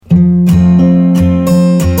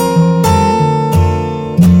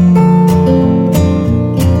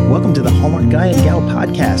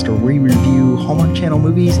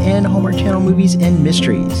Hallmark Channel movies and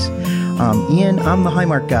mysteries. Ian, I'm the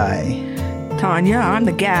Hallmark guy. Tanya, I'm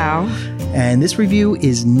the gal. And this review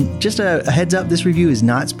is just a heads up. This review is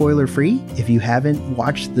not spoiler free. If you haven't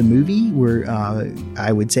watched the movie,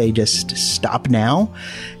 I would say just stop now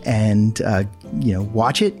and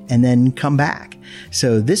watch it and then come back.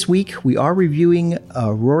 So this week we are reviewing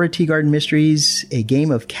Aurora Teagarden Mysteries, a game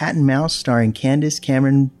of cat and mouse starring Candace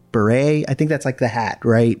Cameron Bure. I think that's like the hat,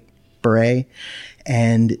 right? Bure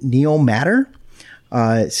and Neil Matter.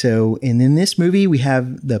 And in this movie we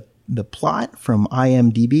have the plot from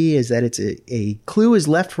IMDb is that it's a clue is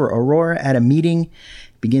left for Aurora at a meeting.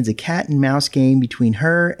 It begins a cat and mouse game between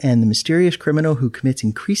her and the mysterious criminal who commits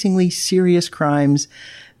increasingly serious crimes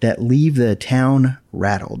that leave the town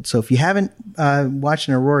rattled. So if you haven't watched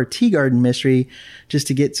an Aurora Teagarden mystery, just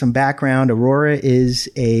to get some background, Aurora is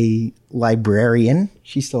a librarian.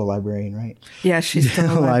 She's still a librarian, right? Yeah, she's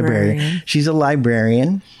still a librarian. She's a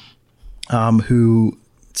librarian who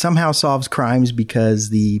somehow solves crimes because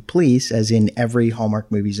the police, as in every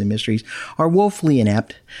Hallmark movies and mysteries, are woefully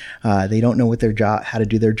inept. They don't know how to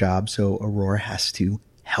do their job, so Aurora has to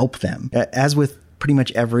help them. As with pretty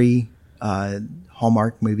much every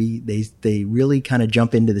Hallmark movie, they really kind of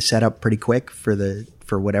jump into the setup pretty quick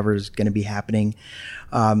for whatever's going to be happening.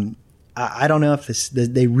 I don't know if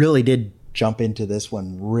they really did jump into this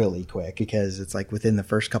one really quick, because it's like within the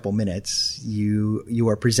first couple minutes you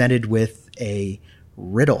are presented with a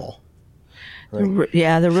riddle. Right?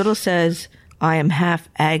 Yeah, the riddle says, "I am half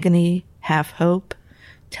agony, half hope.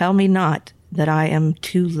 Tell me not that I am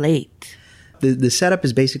too late." The setup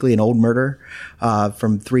is basically an old murder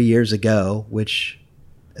from 3 years ago, which,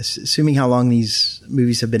 assuming how long these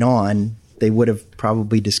movies have been on, they would have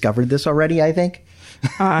probably discovered this already, I think.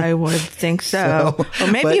 I would think so. Or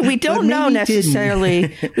maybe we don't know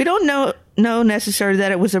necessarily. We don't know necessarily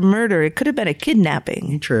that it was a murder. It could have been a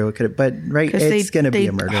kidnapping. True, it could have, but right, it's going to be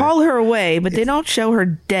a murder. They haul her away, but they don't show her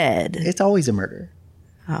dead. It's always a murder.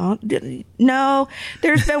 Oh, no,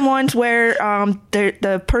 there's been ones where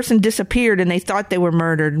the person disappeared and they thought they were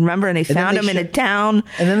murdered. Remember, and they found him in a town,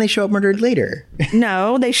 and then they show up murdered later.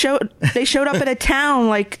 No, they showed up in a town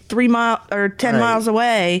like 3 miles or 10 miles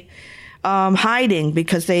away, hiding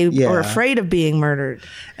because they were afraid of being murdered.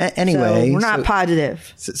 Anyway, so we're not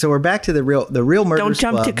positive. So we're back to the real murder. Don't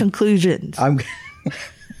jump to conclusions. I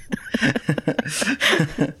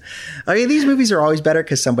mean, these movies are always better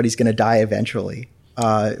because somebody's going to die eventually.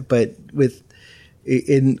 But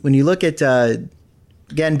when you look at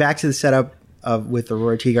again back to the setup with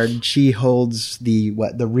Aurora Teagarden, she holds the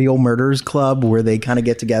Real Murders Club, where they kind of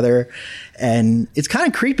get together, and it's kind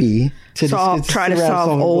of creepy to try to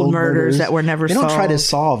solve old murders that were never solved. They don't try to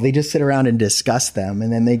solve; they just sit around and discuss them,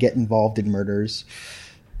 and then they get involved in murders.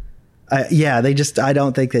 I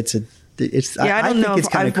don't think that's a. I don't know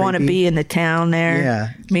if I want to be in the town there. Yeah,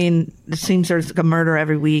 I mean, it seems there's a murder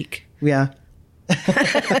every week. Yeah.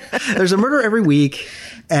 There's a murder every week,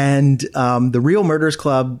 and the Real Murders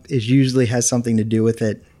Club usually has something to do with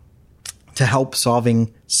it to help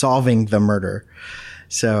solving the murder.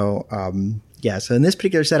 So so in this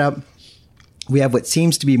particular setup, we have what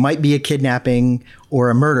might be a kidnapping or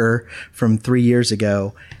a murder from 3 years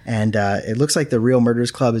ago, and it looks like the Real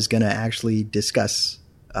Murders Club is going to actually discuss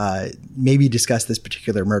this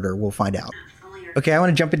particular murder. We'll find out. Okay, I want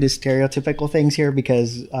to jump into stereotypical things here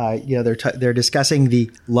because they're discussing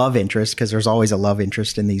the love interest, because there's always a love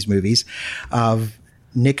interest in these movies, of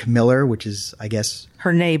Nick Miller, which is, I guess,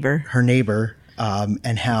 her neighbor,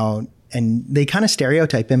 and they kind of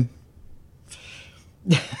stereotype him.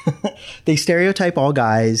 They stereotype all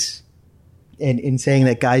guys in saying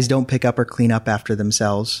that guys don't pick up or clean up after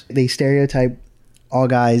themselves. They stereotype all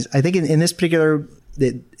guys. I think in this particular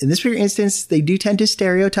instance, they do tend to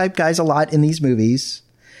stereotype guys a lot in these movies.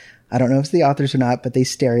 I don't know if it's the authors or not, but they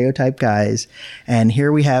stereotype guys. And here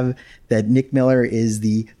we have that Nick Miller is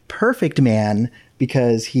the perfect man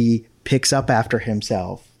because he picks up after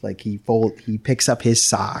himself. Like he picks up his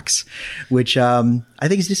socks, which I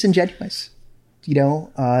think is disingenuous.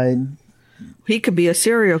 He could be a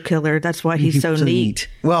serial killer. That's why he's so neat.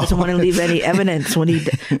 Well, doesn't want to leave any evidence when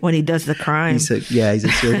he does the crime. He's a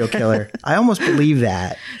serial killer. I almost believe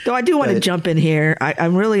that. Though I do want to jump in here.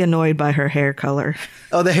 I'm really annoyed by her hair color.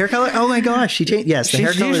 Oh, the hair color? Oh my gosh, she changed. Yes, the hair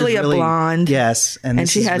color. She's usually a blonde. Yes, and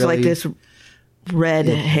she has like this red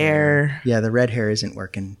hair. Yeah, the red hair isn't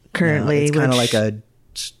working currently. No, it's kind of like a.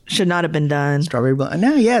 Should not have been done. Strawberry blonde.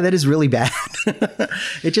 No, yeah, that is really bad.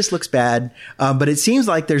 It just looks bad. But it seems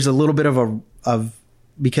like there's a little bit of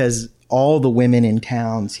because all the women in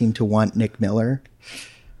town seem to want Nick Miller.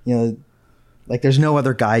 Like there's no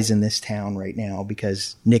other guys in this town right now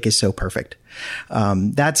because Nick is so perfect.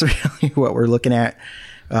 That's really what we're looking at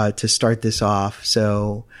to start this off.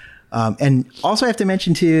 So, and also I have to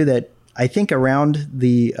mention too that I think around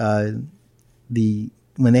the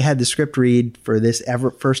when they had the script read for this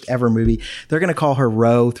first ever movie, they're going to call her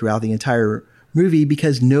Ro throughout the entire movie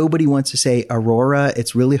because nobody wants to say Aurora.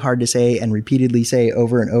 It's really hard to say and repeatedly say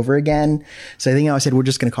over and over again. So I think I said we're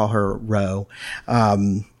just going to call her Ro,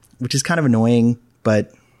 which is kind of annoying,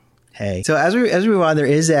 but hey. So as we move on, there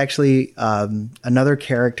is actually another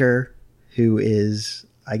character who is,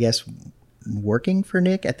 I guess, working for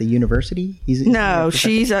Nick at the university. She's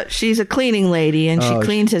a cleaning lady, and she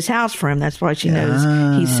cleans his house for him. That's why she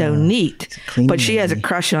knows he's so neat. But she has a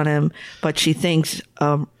crush on him. But she thinks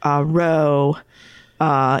Ro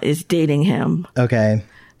is dating him. Okay.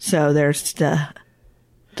 So there's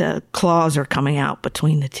the claws are coming out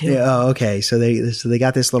between the two. Yeah, okay. So they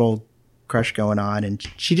got this little crush going on, and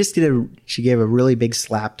she gave a really big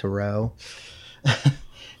slap to Ro,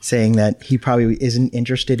 saying that he probably isn't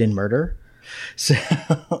interested in murder. So,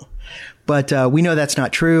 but we know that's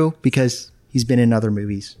not true because he's been in other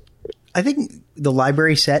movies. I think the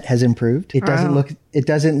library set has improved. It doesn't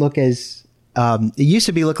look as it used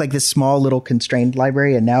to look like this small little constrained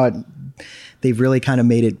library, and now they've really kind of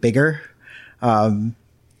made it bigger.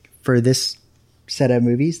 For this set of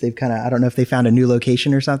movies, they've kind of, I don't know if they found a new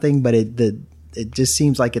location or something, but it just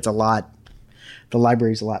seems like the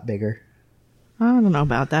library's a lot bigger. I don't know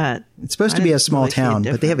about that. It's supposed to be a small town,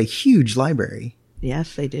 but they have a huge library.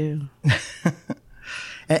 Yes, they do.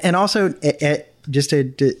 And also, just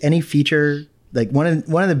any feature, like one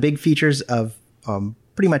of the big features of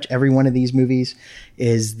pretty much every one of these movies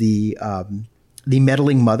is the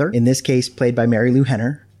meddling mother. In this case, played by Mary Lou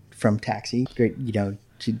Henner from Taxi. Great,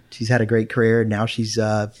 she's had a great career. Now she's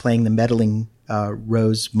playing the meddling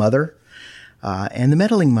Ro's mother. And the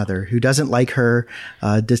meddling mother who doesn't like her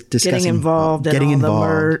discussing getting involved in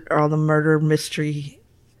all the murder mystery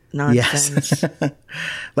nonsense. Yes.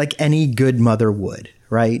 Like any good mother would,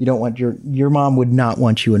 right? You don't want your mom would not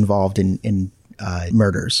want you involved in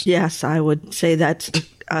murders. Yes, I would say that's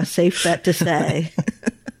a safe bet to say.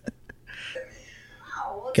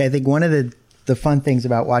 Okay, I think one of the fun things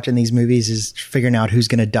about watching these movies is figuring out who's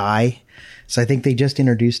going to die. So I think they just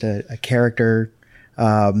introduced a character,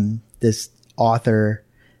 this author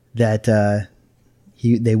that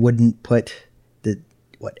they wouldn't put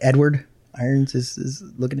Edward Irons is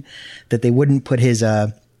looking, that they wouldn't put his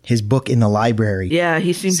book in the library. Yeah,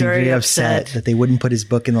 he seemed very upset that they wouldn't put his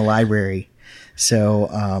book in the library.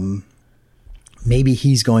 So maybe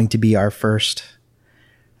he's going to be our first.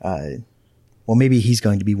 Maybe he's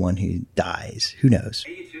going to be one who dies. Who knows?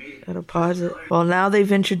 Gotta pause it. Well, now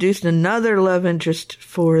they've introduced another love interest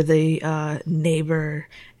for the neighbor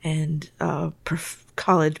and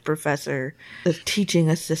college professor, the teaching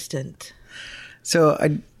assistant. So,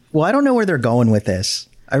 I don't know where they're going with this.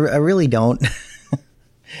 I really don't.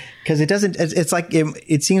 Because it doesn't, it's like,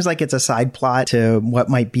 it seems like it's a side plot to what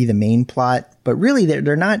might be the main plot. But really,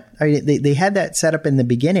 they're not, they had that set up in the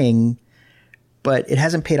beginning, but it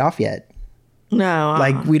hasn't paid off yet. No.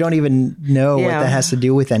 Like, we don't even know what that has to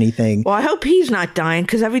do with anything. Well, I hope he's not dying,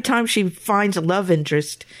 because every time she finds a love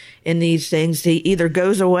interest in these things, he either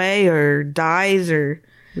goes away or dies or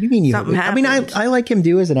what do you mean something happens. I mean, I like him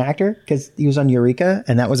as an actor because he was on Eureka,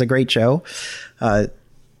 and that was a great show.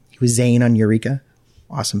 He was Zane on Eureka.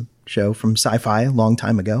 Awesome show from Sci-Fi a long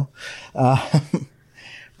time ago.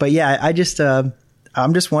 But yeah,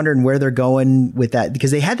 I'm just wondering where they're going with that,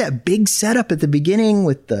 because they had that big setup at the beginning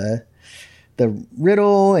with the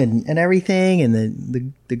riddle and everything,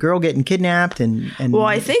 and the girl getting kidnapped and well,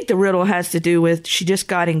 I think the riddle has to do with she just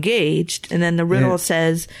got engaged, and then the riddle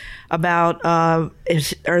says about are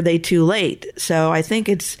they too late? So I think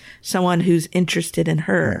it's someone who's interested in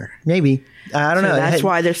her. Maybe. I don't know. That's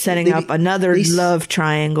why they're setting up another love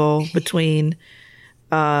triangle between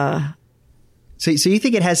So you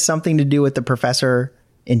think it has something to do with the professor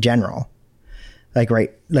in general?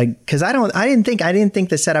 Because I didn't think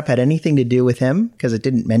the setup had anything to do with him, because it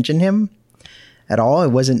didn't mention him at all. It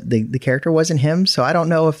wasn't the character wasn't him. So I don't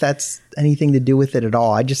know if that's anything to do with it at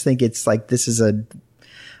all. I just think it's like this is a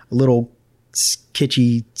little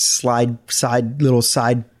kitschy side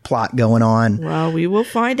plot going on. Well, we will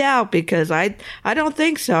find out, because I don't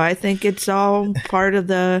think so. I think it's all part of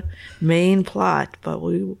the main plot, but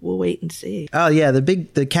we'll wait and see. Oh yeah,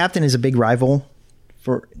 the captain is a big rival.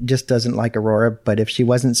 Just doesn't like Aurora, but if she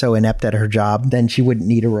wasn't so inept at her job, then she wouldn't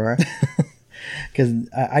need Aurora. Because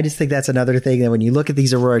I just think that's another thing that when you look at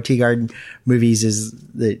these Aurora Teagarden movies, is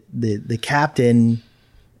the captain,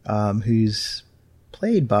 who's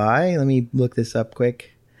played by, let me look this up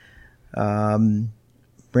quick. Miranda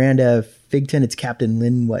Figton, it's Captain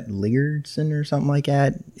Lynn, Leardson or something like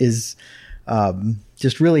that, is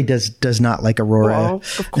just really does not like Aurora. Well,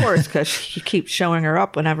 of course, because she keeps showing her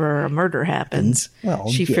up whenever a murder happens. Well,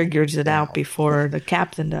 she figures it out before the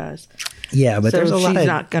captain does. Yeah, but there's a lot. She's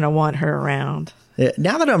not going to want her around.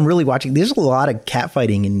 Now that I'm really watching, there's a lot of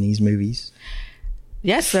catfighting in these movies.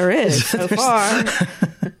 Yes, there is so far.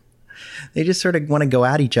 They just sort of want to go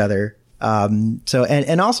at each other.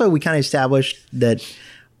 And also we kind of established that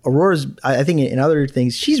Aurora's, I think in other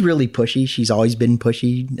things, she's really pushy. She's always been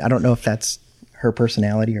pushy. I don't know if that's her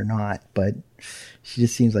personality or not, but she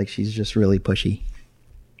just seems like she's just really pushy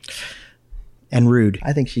and rude.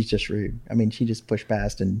 I think she's just rude. I mean, she just pushed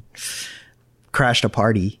past and crashed a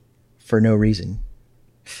party for no reason.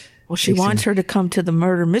 Well, she wants her to come to the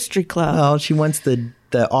murder mystery club. Well, she wants the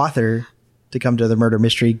author to come to the murder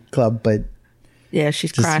mystery club, but yeah,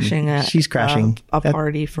 she's crashing a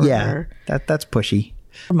party for her. That's pushy.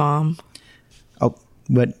 Her mom. Oh,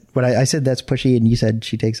 what I said that's pushy, and you said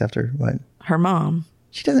she takes after what? Her mom.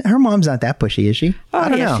 She doesn't. Her mom's not that pushy, is she? Oh, I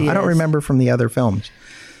don't know. She I don't is. remember from the other films.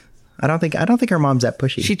 I don't think her mom's that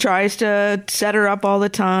pushy. She tries to set her up all the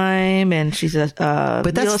time, and she's a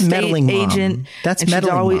but that's real estate meddling agent. Mom. That's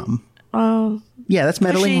meddling mom. Oh, yeah, that's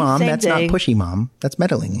meddling mom. That's thing. not pushy mom. That's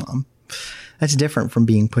meddling mom. That's different from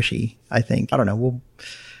being pushy, I think. I don't know. Well,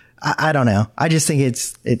 I don't know. I just think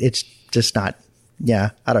it's just not.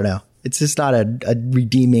 Yeah, I don't know. It's just not a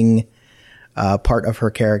redeeming part of her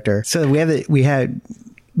character. So we had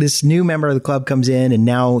this new member of the club comes in, and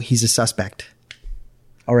now he's a suspect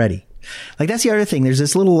already. Like, that's the other thing. There's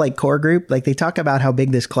this little like core group. Like, they talk about how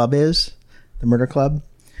big this club is, the murder club,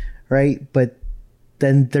 right? But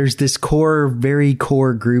then there's this very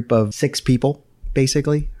core group of 6 people,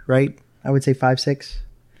 basically, right? I would say 5, 6.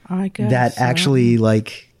 I guess that actually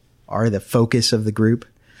like are the focus of the group.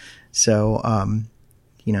 So,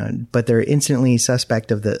 but they're instantly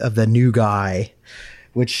suspect of the new guy,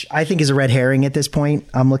 which I think is a red herring at this point.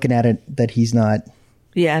 I'm looking at it that he's not.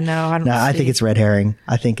 Yeah, no, I don't. No, I think it's red herring.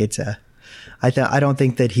 I think it's I don't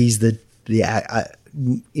think that he's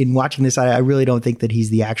in watching this. I really don't think that he's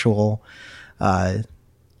the actual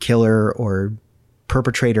killer or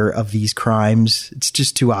perpetrator of these crimes. It's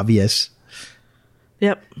just too obvious.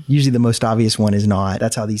 Yep. Usually the most obvious one is not.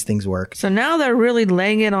 That's how these things work. So now they're really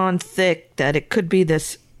laying it on thick that it could be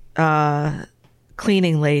this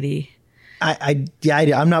cleaning lady.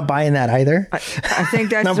 I'm not buying that either. I think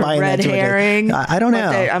that's a red herring. I don't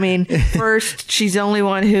know. First, she's the only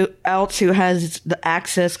one who has the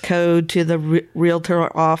access code to the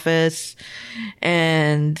realtor office,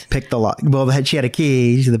 and pick the lock. Well, she had a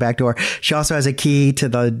key to the back door. She also has a key to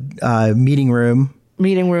the meeting room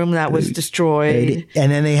that was destroyed.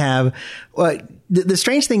 And then they have the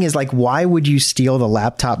strange thing is, like, why would you steal the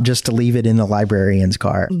laptop just to leave it in the librarian's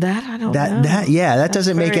car? That I don't know. That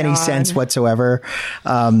doesn't make any sense whatsoever.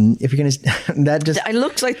 If you're gonna, that just it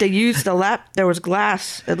looks like they used there was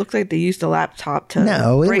glass. It looked like they used the laptop to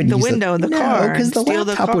break the window in the car. No, because the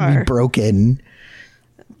laptop would be broken.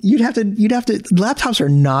 You'd have to. Laptops are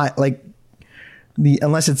not like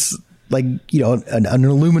unless it's like, an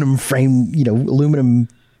aluminum frame, aluminum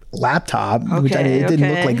laptop, which it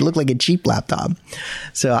didn't look like a cheap laptop.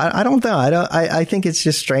 So I don't know. I think it's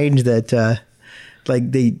just strange that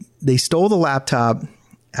like they stole the laptop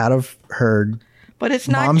out of her. But it's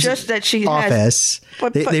not just that she office.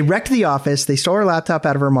 They wrecked the office. They stole her laptop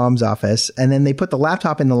out of her mom's office, and then they put the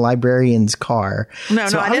laptop in the librarian's car.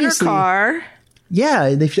 Not in her car. Yeah,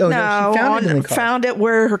 she found it in the car. Found it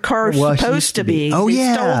where her car was supposed to be. Oh,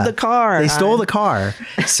 they stole the car. They stole the car.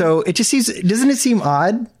 So it just doesn't it seem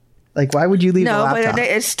odd? Like, why would you leave the laptop? No, but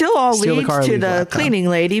it still all leads to the cleaning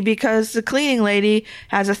lady, because the cleaning lady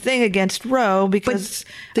has a thing against Roe because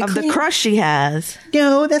of the crush she has.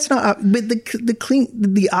 No, that's not. But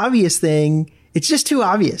the obvious thing, it's just too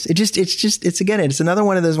obvious. It's another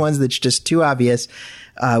one of those ones that's just too obvious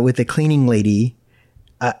with the cleaning lady.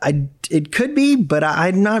 It could be, but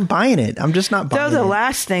I'm not buying it. I'm just not buying it. So the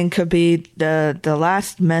last thing could be the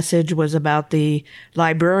last message was about the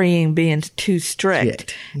librarian being too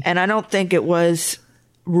strict. And I don't think it was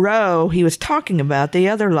Roe he was talking about, the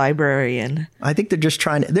other librarian. I think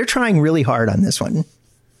they're trying really hard on this one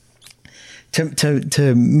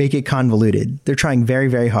to make it convoluted. They're trying very,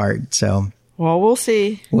 very hard. So. Well, we'll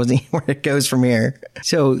see. We'll see where it goes from here.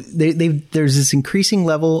 So there's this increasing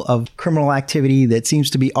level of criminal activity that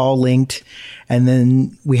seems to be all linked, and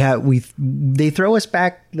then they throw us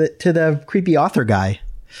back to the creepy author guy.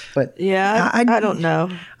 But yeah, I don't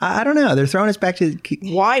know. I don't know. They're throwing us back to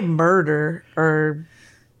why murder or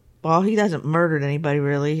Well, he hasn't murdered anybody,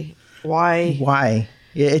 really. Why? Why?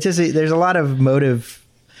 It's just there's a lot of motive.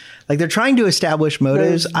 Like they're trying to establish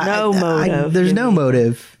motives. There's no motive. There's no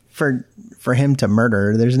motive for him to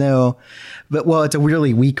murder. There's no. But well, it's a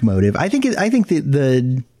really weak motive. I think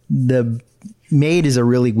the maid is a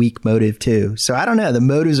really weak motive too. So I don't know. The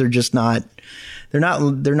motives are just not. They're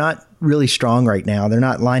not really strong right now. They're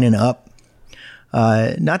not lining up.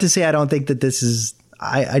 Not to say I don't think that this is.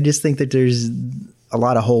 I just think that there's a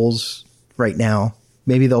lot of holes right now.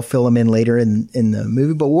 Maybe they'll fill them in later in the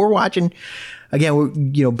movie, but we're watching again.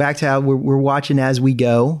 We're back to how we're watching as we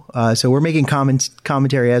go. So we're making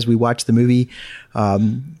commentary as we watch the movie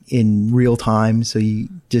in real time. So you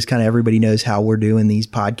just kind of everybody knows how we're doing these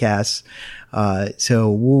podcasts. So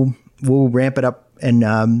we'll ramp it up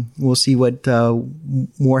and we'll see what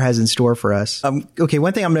more has in store for us. Okay,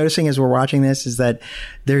 one thing I'm noticing as we're watching this is that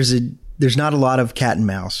there's not a lot of cat and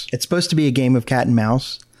mouse. It's supposed to be a game of cat and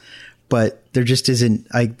mouse, but there just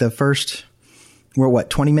isn't. Like the first, we're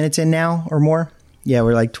 20 minutes in now or more? Yeah,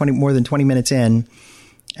 we're like more than 20 minutes in,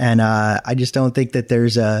 and I just don't think that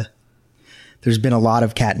there's been a lot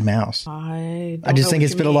of cat and mouse. I just think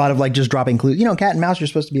it's been a lot of like just dropping clues. Cat and mouse, you're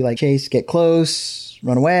supposed to be like chase, get close,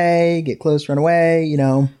 run away, get close, run away.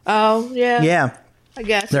 Oh yeah, yeah. I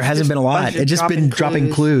guess there hasn't been a lot. It's just been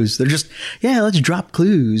dropping clues. They're just let's drop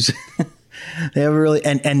clues. They have really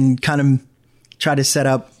and kind of try to set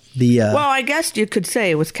up the. Well, I guess you could say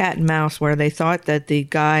it was cat and mouse, where they thought that the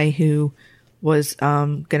guy who was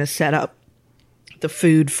going to set up the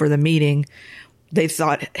food for the meeting, they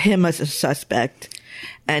thought him as a suspect,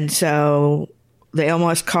 and so they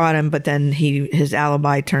almost caught him. But then his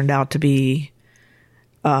alibi turned out to be.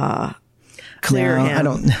 Clear him. I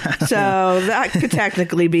don't. So that could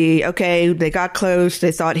technically be okay. They got close.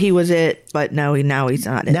 They thought he was it, but now he's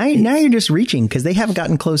not. Now you're just reaching because they haven't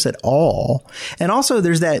gotten close at all. And also,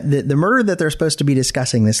 there's the murder that they're supposed to be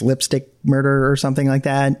discussing, this lipstick murder or something like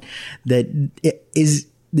that.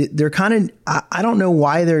 They're kind of. I don't know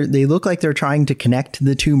why they look like they're trying to connect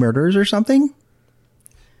the two murders or something.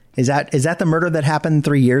 Is that the murder that happened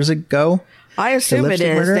 3 years ago? I assume it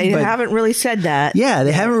is. Murder, they haven't really said that. Yeah,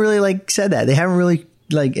 they haven't really said that. They haven't really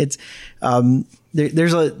it's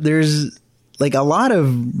there's a lot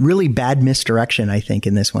of really bad misdirection, I think,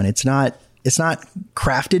 in this one. It's not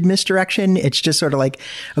crafted misdirection. It's just sort of like,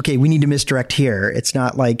 okay, we need to misdirect here. It's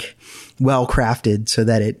not like well crafted so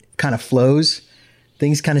that it kind of flows.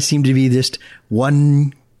 Things kind of seem to be just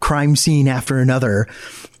one crime scene after another.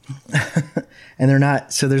 And they're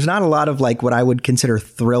not, so there's not a lot of like what I would consider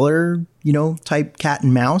thriller, type cat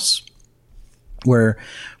and mouse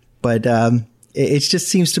but it just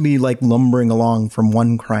seems to be like lumbering along from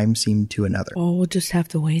one crime scene to another. Oh, we'll just have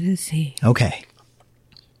to wait and see. Okay.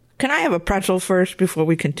 Can I have a pretzel first before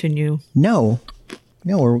we continue? No,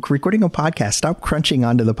 we're recording a podcast. Stop crunching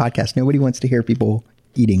onto the podcast. Nobody wants to hear people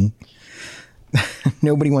eating.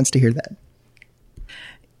 Nobody wants to hear that.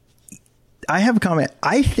 I have a comment.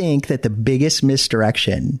 I think that the biggest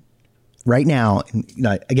misdirection right now,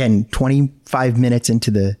 again, 25 minutes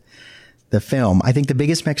into the film, I think the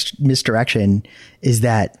biggest misdirection is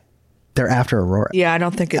that they're after Aurora. Yeah, I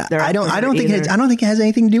don't think it. I don't think it has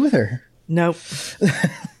anything to do with her. Nope.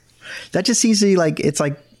 That just seems to be like it's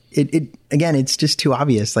like it again. It's just too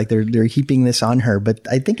obvious. Like they're heaping this on her, but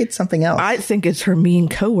I think it's something else. I think it's her mean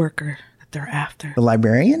coworker that they're after. The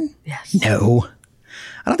librarian? Yes. No.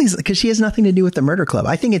 I don't think because she has nothing to do with the murder club.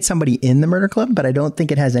 I think it's somebody in the murder club, but I don't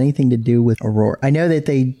think it has anything to do with Aurora. I know that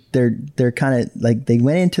they're kind of like they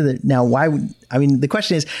went into the now. The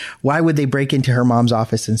question is, why would they break into her mom's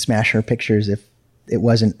office and smash her pictures if it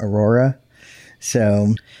wasn't Aurora?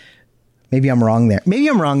 So maybe I'm wrong there. Maybe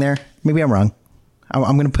I'm wrong.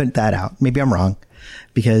 I'm going to put that out. Maybe I'm wrong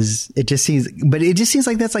because it just seems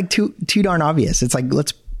like that's like too darn obvious. It's like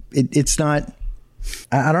it's not.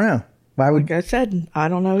 I don't know. Why would like I said, I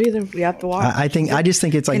don't know either. We have to watch. I just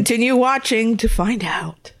think it's like continue watching to find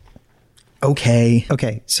out.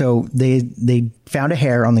 Okay. So they found a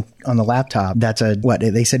hair on the laptop. That's what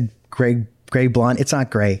they said gray blonde. It's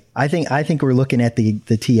not gray. I think we're looking at the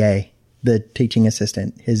TA, the teaching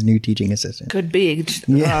assistant, his new teaching assistant. Could be.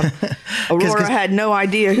 Yeah. Aurora had no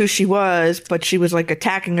idea who she was, but she was like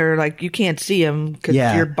attacking her. Like you can't see him because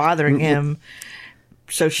you're bothering him.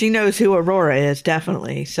 So she knows who Aurora is,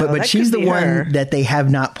 definitely. So but she's the one that they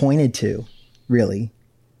have not pointed to, really.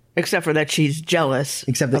 Except for that she's jealous.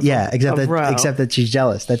 Except that she's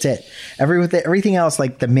jealous. That's it. Everything else,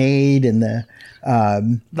 like the maid and the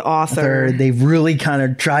author, they've really kind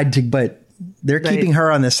of tried to, but they're keeping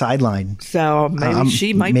her on the sideline. So maybe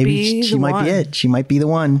she might be the one. She might be it. She might be the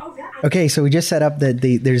one. Oh, that Okay, so we just set up that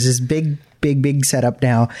there's this big setup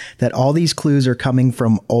now that all these clues are coming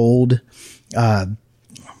from old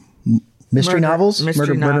mystery novels,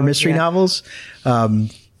 murder mystery novels,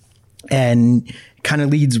 and kind of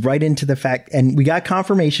leads right into the fact. And we got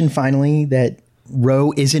confirmation finally that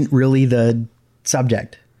Ro isn't really the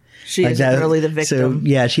subject. She isn't really the victim. So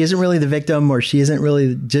yeah, she isn't really the victim, or she isn't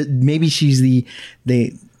really. Maybe she's the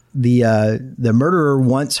murderer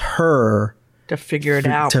wants her to figure it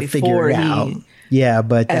out before he yeah,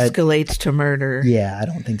 but escalates to murder. Yeah, I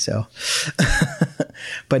don't think so.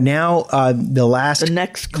 But now the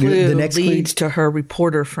next clue leads to her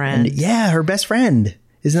reporter friend. Yeah, her best friend.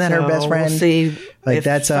 Isn't that her best friend? We'll see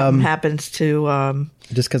if something happens to.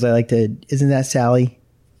 Just because I like to. Isn't that Sally?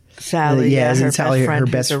 Sally, isn't Sally her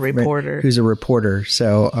best friend, reporter? Who's a reporter?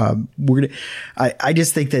 So we're gonna. I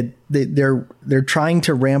just think that they're trying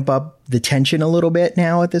to ramp up the tension a little bit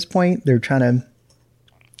now. At this point, they're trying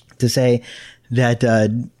to say that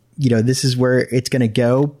this is where it's going to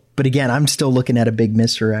go. But again, I'm still looking at a big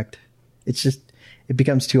misdirect. It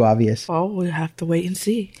becomes too obvious. Well, we'll have to wait and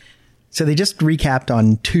see. So they just recapped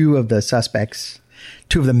on two of the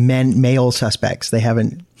male suspects. They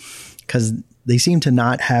haven't, because they seem to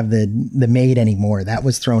not have the maid anymore. That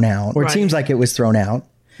was thrown out, or it seems like it was thrown out.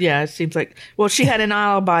 Yeah, it seems like. Well, she had an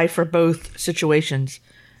alibi for both situations.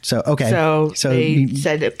 So okay, so they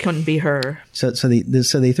said it couldn't be her. So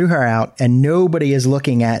they threw her out, and nobody is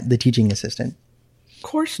looking at the teaching assistant. Of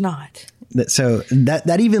course not. So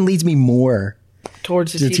that even leads me more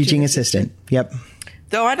towards the teaching assistant. Yep.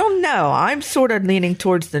 Though I don't know, I'm sort of leaning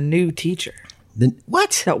towards the new teacher.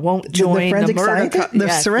 What? That won't join the forensic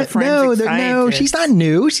scientist? No, she's not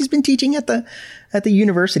new. She's been teaching at the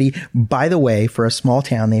university. By the way, for a small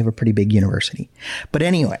town, they have a pretty big university. But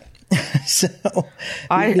anyway, so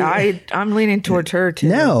I'm leaning towards her too.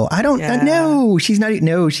 No, I don't. Yeah. No, she's not.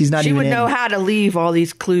 No, she's not. She would know how to leave all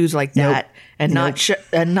these clues like that, and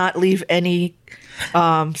not leave any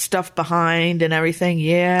stuff behind and everything.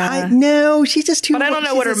 Yeah. No, she's just too. But I don't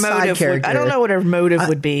know what her motive would. I don't know what her motive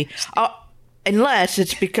would be. Unless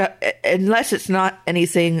it's not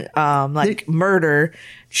anything like murder.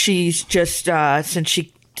 She's just since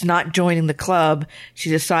she's not joining the club, she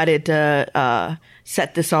decided to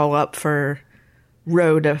set this all up for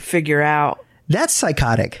Ro to figure out. That's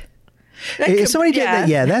psychotic. If somebody did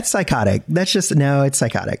that, that's psychotic. It's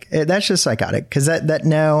psychotic. That's just psychotic. Because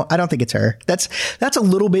no, I don't think it's her. That's a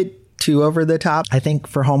little bit too over the top, I think,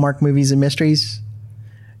 for Hallmark movies and mysteries.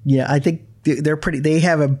 Yeah, I think they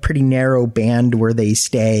have a pretty narrow band where they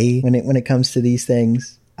stay when it comes to these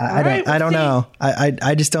things. I don't know.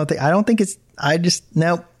 I just don't think. I don't think it's. I just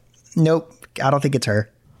nope. I don't think it's her.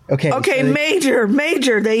 Okay. So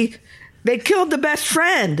Major. They killed the best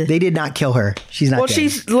friend. They did not kill her. She's not. Well, dead.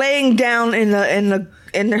 She's laying down in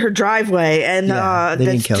her driveway, and they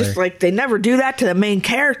didn't kill just her. Like they never do that to the main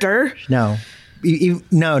character. No,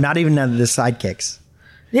 no, not even none of the sidekicks.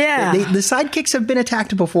 Yeah, the sidekicks have been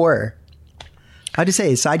attacked before. I just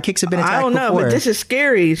say sidekicks have been attacked before. I don't know, but this is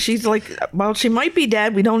scary. She's like, well, she might be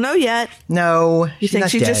dead. We don't know yet. No, you think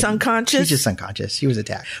she's just unconscious? She's just unconscious. She was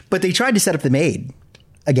attacked, but they tried to set up the maid.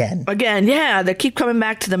 Again, yeah, they keep coming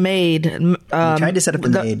back to the maid. They tried to set up the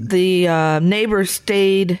maid. The neighbor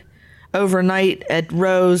stayed overnight at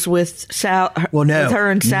Rose with with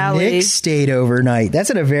her and Sally. Nick stayed overnight.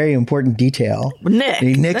 That's a very important detail. Nick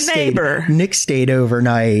the neighbor. Nick stayed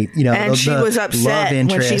overnight. And she was upset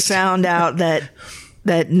when she found out that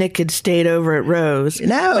Nick had stayed over at Rose.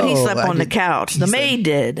 No, but he slept on the couch. The maid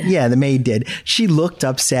did. Yeah, the maid did. She looked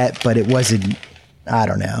upset, but it wasn't. I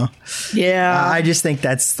don't know. Yeah. I just think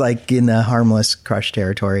that's like in the harmless crush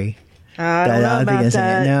territory. I don't know about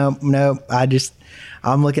that. No.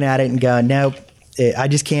 I'm looking at it and going, nope. I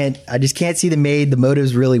just can't see the maid. The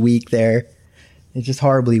motive's really weak there. It's just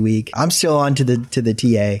horribly weak. I'm still on to the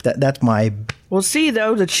TA. That's my. We'll see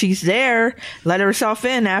though that she's there. Let herself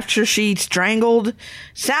in after she strangled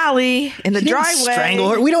Sally in the driveway. Strangle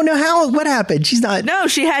her. We don't know what happened. She's not. No,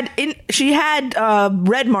 she had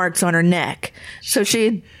red marks on her neck. So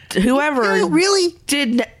whoever really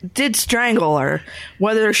did strangle her,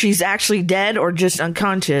 whether she's actually dead or just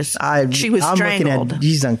unconscious. She was strangled.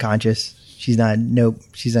 She's unconscious. She's not. Nope.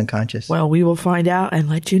 She's unconscious. Well, we will find out and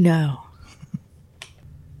let you know.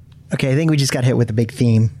 Okay, I think we just got hit with a big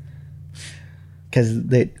theme. Because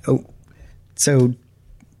so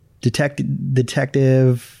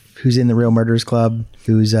detective who's in the Real Murderers Club,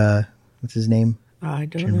 who's what's his name? I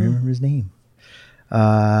don't know. Remember his name?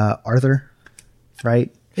 Arthur, right?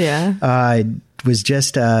 Yeah. Was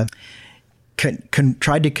just tried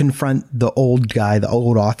to confront the old guy, the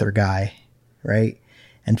old author guy, right?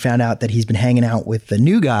 and found out that he's been hanging out with the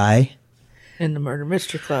new guy in the Murder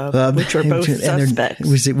Mystery Club, which are both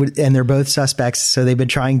suspects. And they're both suspects. So they've been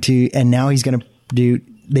trying to, and now he's going to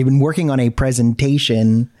they've been working on a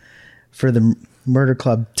presentation for the murder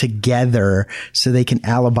club together so they can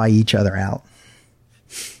alibi each other out.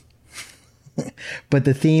 But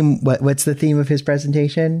the theme, what's the theme of his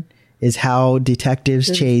presentation? Is how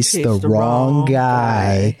detectives chase the wrong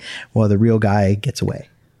guy while the real guy gets away.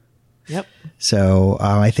 Yep. So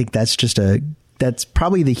I think that's that's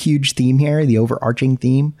probably the huge theme here, the overarching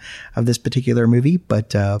theme of this particular movie.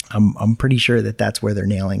 But I'm pretty sure that that's where they're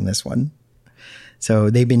nailing this one. So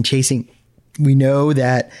they've been chasing. We know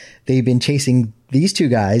that they've been chasing these two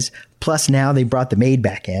guys. Plus now they brought the maid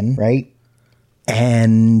back in, right?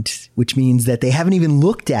 And which means that they haven't even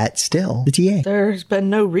looked at still the TA. There's been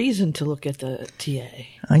no reason to look at the TA.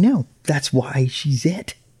 I know. That's why she's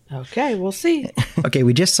it. Okay, we'll see. Okay,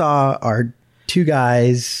 we just saw our two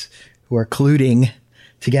guys who are colluding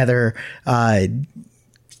together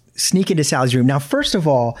sneak into Sally's room. Now, first of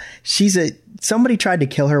all, somebody tried to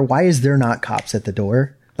kill her. Why is there not cops at the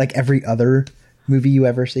door like every other movie you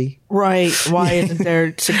ever see? Right. Why isn't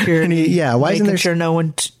there security? Yeah. Why isn't there sure no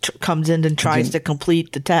one comes in and tries to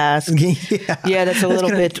complete the task? Yeah, that's a little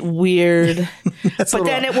bit weird. But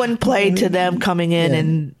then it wouldn't play to them coming in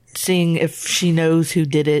and seeing if she knows who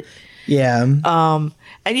did it. Yeah.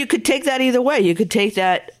 And you could take that either way. You could take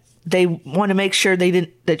that they want to make sure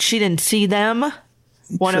that she didn't see them.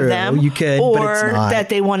 One True, of them, you could, or but it's not. that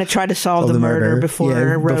they want to try to solve the murder before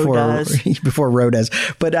Ro does. Before Ro does.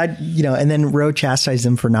 But and then Ro chastises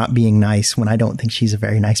them for not being nice when I don't think she's a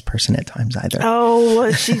very nice person at times either.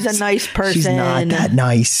 Oh, she's a nice person. She's not that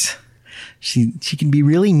nice. She can be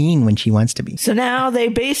really mean when she wants to be. So now they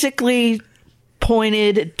basically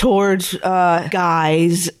pointed towards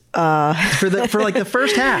guys. For the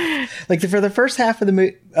first half, for the first half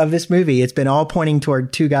of this movie, it's been all pointing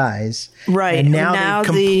toward two guys, right? And now they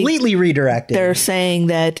completely redirected. They're saying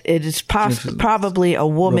that it is probably a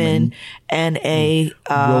woman and a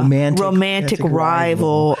romantic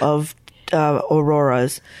rival of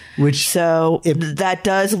Aurora's, that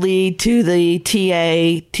does lead to the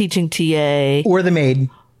teaching TA or the maid.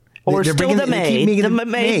 Or still the maid. The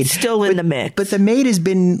maid's still in the mix. But the maid has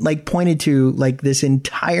been pointed to this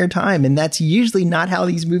entire time. And that's usually not how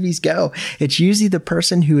these movies go. It's usually the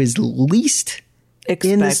person who is least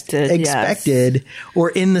expected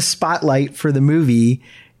or in the spotlight for the movie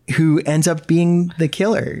who ends up being the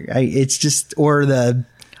killer. I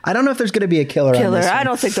don't know if there's going to be a killer. On this one. I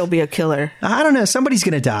don't think there'll be a killer. I don't know. Somebody's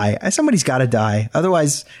going to die. Somebody's got to die.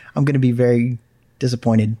 Otherwise, I'm going to be very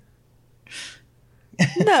disappointed.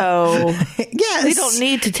 No. Yes. They don't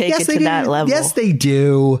need to take it to that level. Yes, they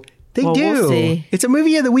do. They do. We'll see. It's a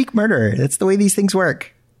movie of the week murder. That's the way these things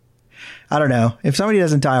work. I don't know. If somebody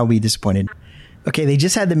doesn't die, I'll be disappointed. Okay, they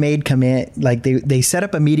just had the maid come in. They set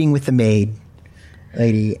up a meeting with the maid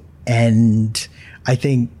lady, and I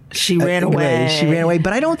think she ran away.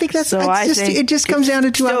 But I don't think that's. So it just comes down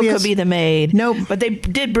to two obvious. Still could be the maid. Nope. But they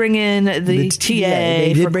did bring in the TA.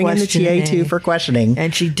 They did bring in the TA too for questioning,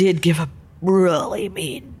 and she did give a really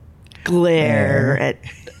mean glare at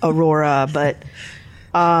Aurora, but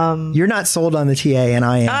you're not sold on the TA, and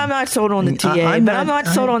I am. I'm not sold on the TA, I'm not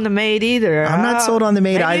sold on the maid either. I'm not sold on the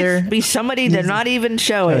maid either. It'd be somebody they're not even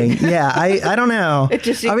showing. Yeah, I don't know. It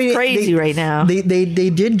just seems crazy right now. They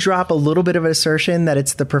did drop a little bit of an assertion that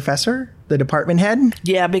it's the professor, the department head.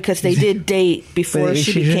 Yeah, because they did date before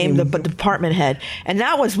she became the department head, and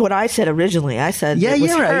that was what I said originally. I said it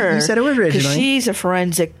was her. Right. You said it was originally. Because she's a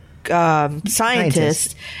forensic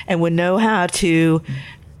scientist and would know how to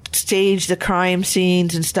stage the crime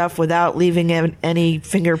scenes and stuff without leaving any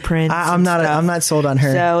fingerprints. I'm not sold on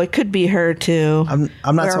her. So it could be her too. I'm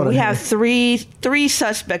not sold on her. We have three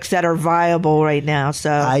suspects that are viable right now.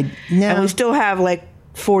 So and we still have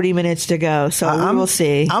 40 minutes to go. So we will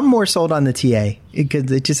see. I'm more sold on the TA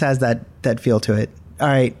because it just has that feel to it. All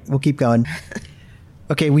right, we'll keep going.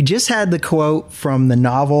 Okay, we just had the quote from the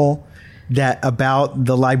novel about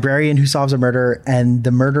the librarian who solves a murder, and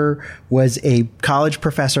the murder was a college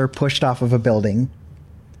professor pushed off of a building.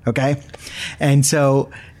 Okay. And so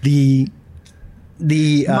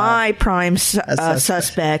my prime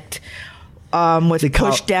suspect was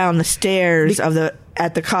pushed down the stairs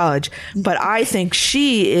at the college, but I think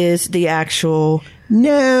she is the actual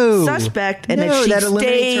suspect, and that she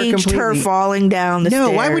staged her falling down the stairs.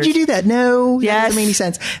 No, why would you do that? No, that doesn't make any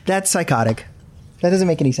sense. That's psychotic. That doesn't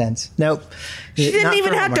make any sense. Nope. She didn't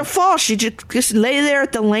even have to fall. She just lay there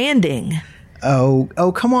at the landing. Oh,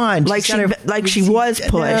 come on. She was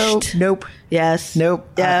pushed. Nope. Yes. Nope.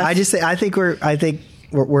 Yes. I think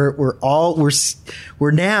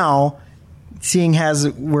we're now seeing as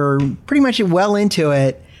we're pretty much well into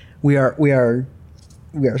it. We are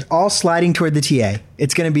all sliding toward the TA.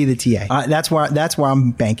 It's going to be the TA. That's where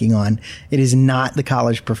I'm banking on. It is not the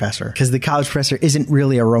college professor, because the college professor isn't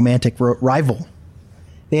really a romantic rival.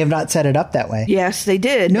 They have not set it up that way. Yes, they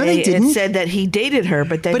did. No, they didn't. It said that he dated her,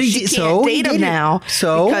 but then she can't date him now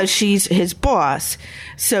because she's his boss.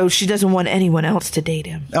 So she doesn't want anyone else to date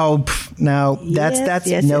him. Oh, no.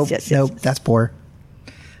 Nope. That's poor.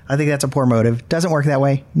 I think that's a poor motive. Doesn't work that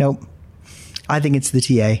way. Nope. I think it's the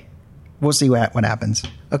TA. We'll see what happens.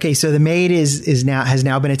 Okay, so the maid has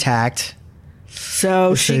now been attacked.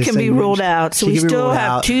 So she can be ruled out. So we still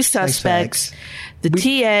have two suspects. The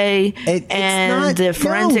TA and the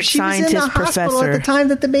forensic scientist professor. She was in the hospital at the time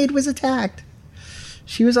that the maid was attacked.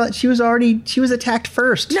 She was attacked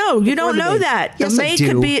first. No, you don't know that. Yes,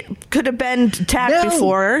 the maid could have been attacked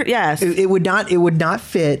before. Yes, it would not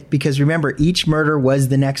fit, because remember, each murder was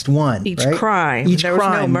the next one. Each crime. Was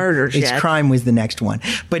no murders yet. Each crime was the next one.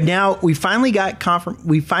 But now we finally got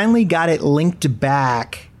it linked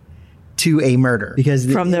back to a murder, because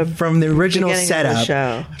from the original setup,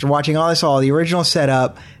 after watching all the original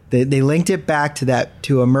setup, they linked it back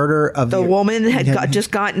to a murder of the woman had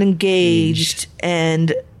just gotten engaged,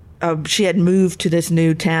 and she had moved to this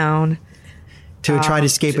new town to try to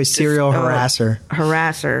escape a serial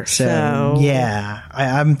harasser. So yeah,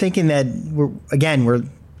 I'm thinking that we're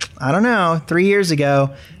I don't know, 3 years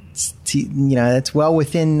ago. It's well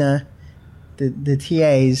within the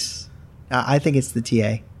TAs. I think it's the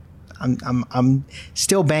TA. I'm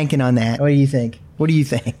still banking on that. What do you think?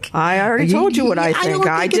 I already told you what I think.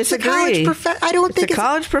 I disagree. I don't think it's a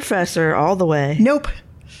college professor all the way. Nope.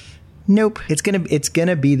 It's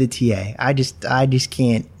gonna be the TA. I just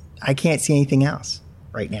can't see anything else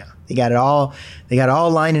right now. They got it all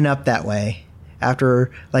lining up that way after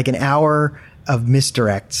like an hour of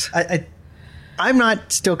misdirects. I'm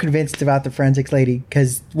not still convinced about the forensics lady,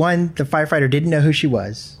 because one, the firefighter didn't know who she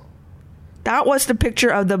was. That was the picture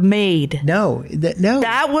of the maid. No.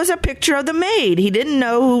 That was a picture of the maid. He didn't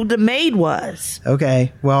know who the maid was.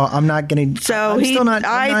 Okay. Well, I'm not going to. So I'm still not.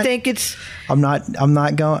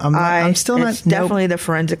 It's definitely the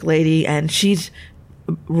forensic lady, and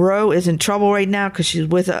Roe is in trouble right now because she's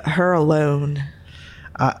with her alone.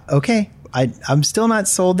 Okay. I'm still not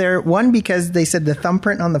sold there. One, because they said the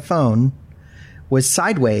thumbprint on the phone was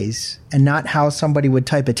sideways and not how somebody would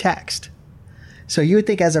type a text. So you would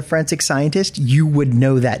think, as a forensic scientist, you would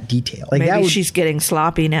know that detail. Maybe she's getting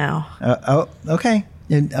sloppy now. Okay.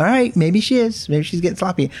 All right. Maybe she is. Maybe she's getting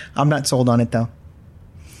sloppy. I'm not sold on it, though.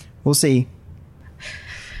 We'll see.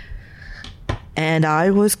 And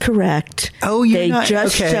I was correct. Oh, They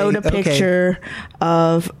just showed a picture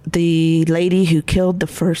of the lady who killed the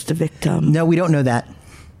first victim. No, we don't know that.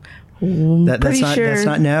 That's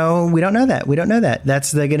not. No, we don't know that.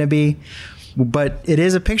 That's going to be. But it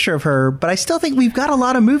is a picture of her. But I still think we've got a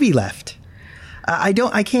lot of movie left. I'm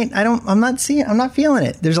not feeling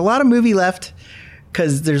it. There's a lot of movie left,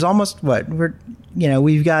 because there's almost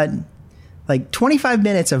we've got like 25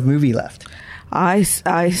 minutes of movie left. I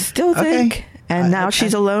still think. Okay. And now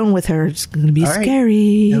she's alone with her. It's going to be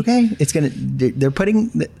scary. Okay.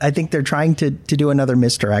 I think they're trying to do another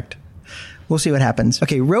misdirect. We'll see what happens.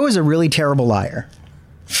 Okay. Roe is a really terrible liar.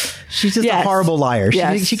 She's just a horrible liar.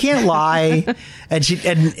 She can't lie,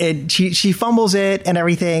 and she fumbles it and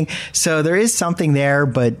everything. So there is something there,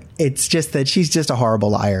 but it's just that she's just a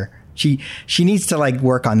horrible liar. She needs to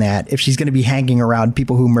work on that if she's going to be hanging around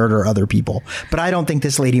people who murder other people. But I don't think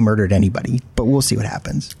this lady murdered anybody. But we'll see what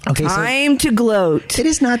happens. Okay, time to gloat. It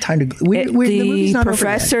is not time to gloat. The movie's not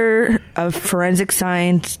professor of forensic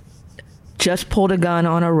science just pulled a gun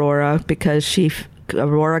on Aurora because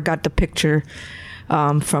Aurora got the picture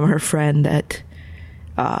from her friend that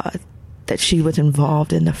she was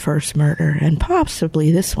involved in the first murder and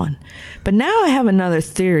possibly this one. But now I have another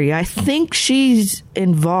theory. I think she's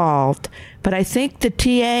involved, but I think the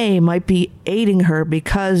TA might be aiding her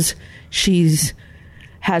because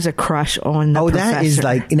has a crush on the professor.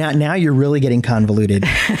 That is now you're really getting convoluted.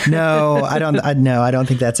 No, I don't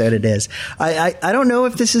think that's what it is. I don't know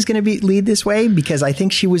if this is going to lead this way, because I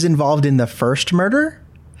think she was involved in the first murder.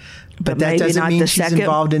 But that doesn't mean she's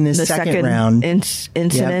involved in this second round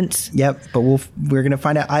incidents. Yep. But we're going to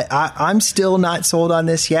find out. I'm still not sold on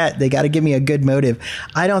this yet. They got to give me a good motive.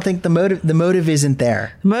 I don't think the motive isn't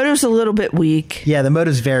there. The motive's a little bit weak. Yeah, the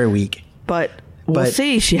motive's very weak. But we'll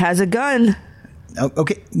see. She has a gun.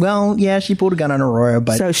 Okay. Well, yeah, she pulled a gun on Aurora,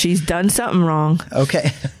 but so she's done something wrong.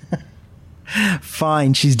 Okay.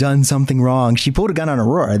 Fine, she's done something wrong. She pulled a gun on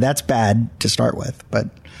Aurora. That's bad to start with, but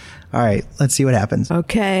All right, let's see what happens.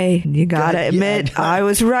 Okay, you gotta admit, I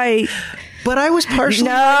was right. But I was partially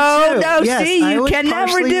right, too. No, yes, see, you can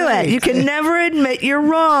never do it. You can never admit you're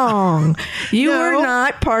wrong. You were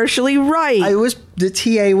not partially right. The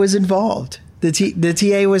TA was involved. The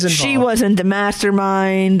TA was involved. She wasn't the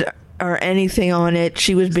mastermind or anything on it.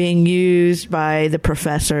 She was being used by the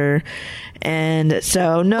professor. And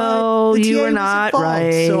so, no, you were not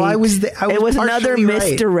right. So I was it was another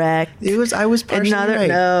misdirect. Right. I was partially right.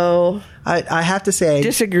 No. I have to say,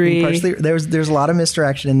 disagree. There's a lot of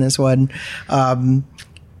misdirection in this one, and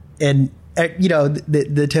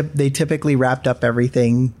they typically wrapped up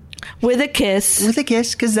everything with a kiss.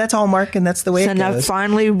 Because that's Hallmark, and that's the way it goes. So now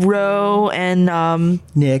finally, Ro and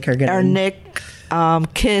Nick are gonna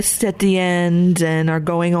kissed at the end and are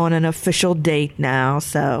going on an official date now.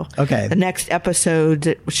 So the next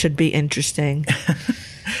episode should be interesting.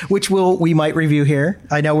 Which we might review here.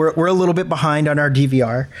 I know we're a little bit behind on our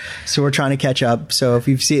DVR, so we're trying to catch up. So if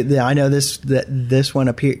you've seen, I know this one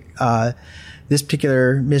this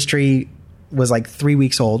particular mystery was like 3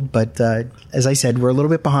 weeks old, but as I said, we're a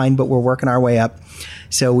little bit behind, but we're working our way up.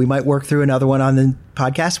 So we might work through another one on the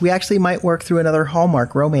podcast. We actually might work through another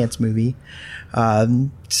Hallmark romance movie.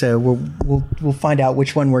 So we'll find out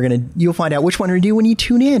which one you'll find out which one we do when you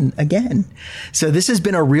tune in again. So this has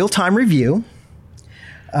been a real-time review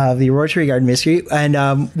of the Aurora Teagarden mystery, and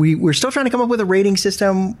we're still trying to come up with a rating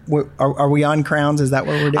system. Are we on Crowns? Is that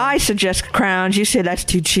what we're doing? I suggest Crowns. You say that's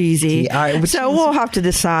too cheesy. So we'll have to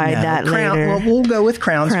decide that later. Well, we'll go with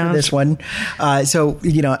Crowns for this one. So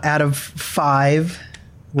out of 5,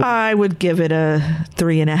 I would give it a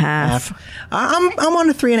 3.5. I'm on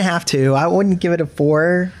a 3.5 too. I wouldn't give it a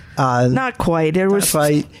 4. Not quite. There was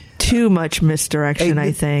too much misdirection.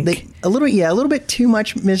 I think a little bit too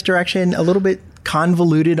much misdirection. A little bit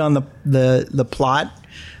convoluted on the plot,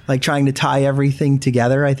 like trying to tie everything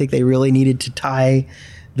together. I think they really needed to tie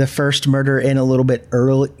the first murder in a little bit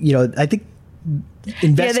early. I think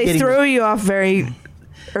investigating. They throw you off very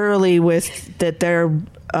early with that.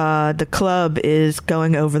 The club is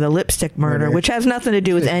going over the lipstick murder, which has nothing to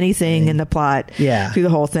do with anything in the plot. Through the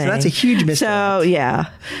whole thing. So that's a huge mistake.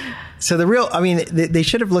 So the real, they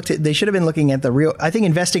should have been looking at the real. I think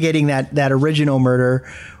investigating that original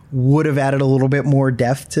murder would have added a little bit more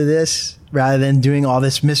depth to this rather than doing all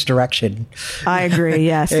this misdirection. I agree.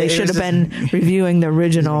 Yes, they should have been reviewing the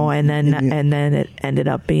original, and then it ended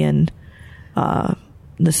up being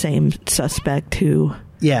the same suspect who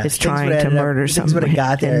is trying to murder somebody. That's what it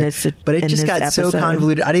got there, but it just got so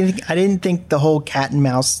convoluted. I didn't think the whole cat and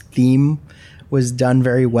mouse theme was done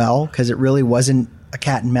very well, because it really wasn't a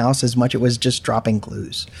cat and mouse as much. It was just dropping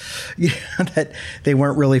clues that they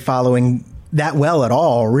weren't really following that well at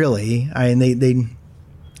all, really. I mean, they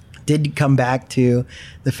did come back to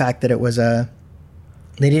the fact that it was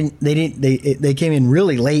they came in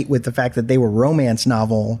really late with the fact that they were romance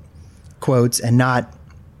novel quotes and not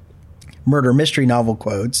murder mystery novel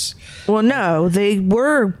quotes. Well, no, they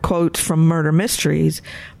were quotes from murder mysteries,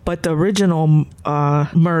 but the original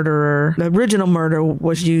murder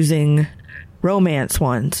was using romance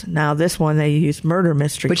ones. Now this one they used murder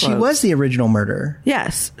mystery quotes. But she was the original murderer.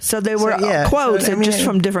 Yes. So they were quotes just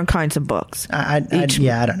from different kinds of books. I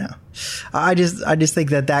don't know. I just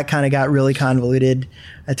think that kind of got really convoluted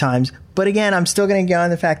at times. But again, I'm still going to go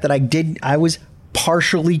on the fact that I was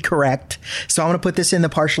partially correct. So I'm going to put this in the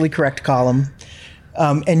partially correct column.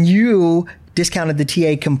 And you discounted the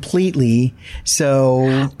TA completely.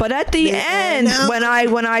 So, but at the end, when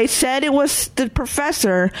I said it was the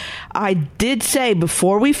professor, I did say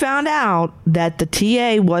before we found out that the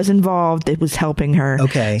TA was involved, it was helping her.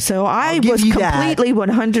 Okay, so I was completely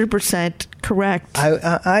 100% correct.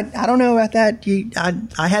 I don't know about that.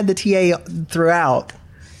 I had the TA throughout.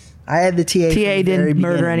 I had the TA. TA didn't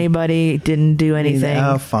murder anybody, didn't do anything.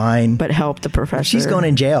 Oh, fine, but helped the professor. She's going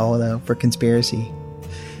in jail though for conspiracy.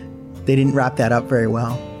 They didn't wrap that up very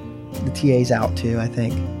well. The TA's out too, I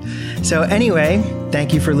think. So anyway,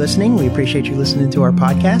 thank you for listening. We appreciate you listening to our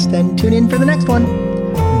podcast, and tune in for the next one.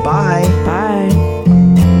 Bye. Bye.